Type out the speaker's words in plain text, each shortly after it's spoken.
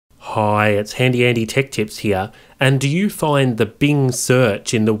Hi, it's Handy Andy Tech Tips here, and do you find the Bing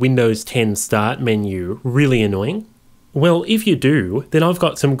search in the Windows 10 Start menu really annoying? Well, if you do, then I've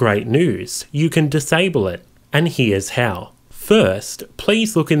got some great news. You can disable it, and here's how. First,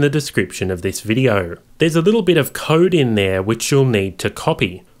 please look in the description of this video. There's a little bit of code in there which you'll need to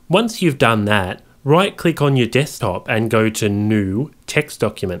copy. Once you've done that, right-click on your desktop and go to New Text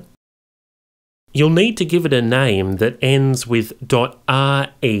Document. You'll need to give it a name that ends with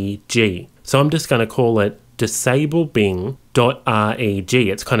 .reg. So I'm just going to call it disablebing.reg.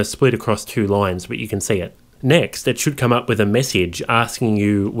 It's kind of split across two lines, but you can see it. Next, it should come up with a message asking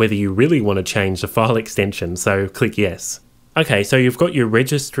you whether you really want to change the file extension, so click yes. Okay, so you've got your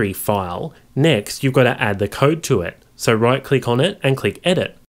registry file. Next, you've got to add the code to it. So right-click on it and click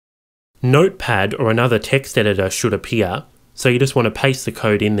Edit. Notepad or another text editor should appear, so you just want to paste the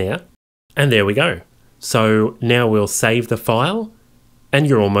code in there. And there we go. So now we'll save the file and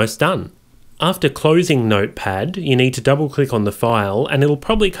you're almost done. After closing Notepad, you need to double click on the file and it'll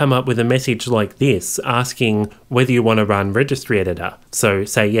probably come up with a message like this asking whether you want to run Registry Editor. So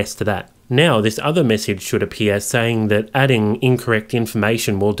say yes to that. Now this other message should appear saying that adding incorrect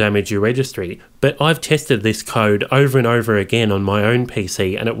information will damage your registry. But I've tested this code over and over again on my own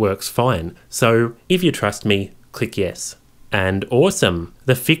PC and it works fine. So if you trust me, click yes. And awesome!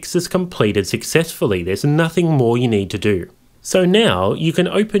 The fix is completed successfully. There's nothing more you need to do. So now you can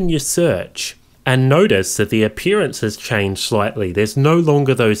open your search and notice that the appearance has changed slightly. There's no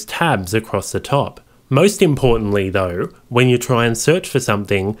longer those tabs across the top. Most importantly though, when you try and search for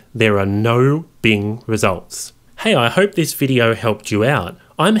something, there are no Bing results. Hey, I hope this video helped you out.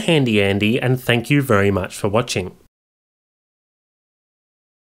 I'm Handy Andy and thank you very much for watching.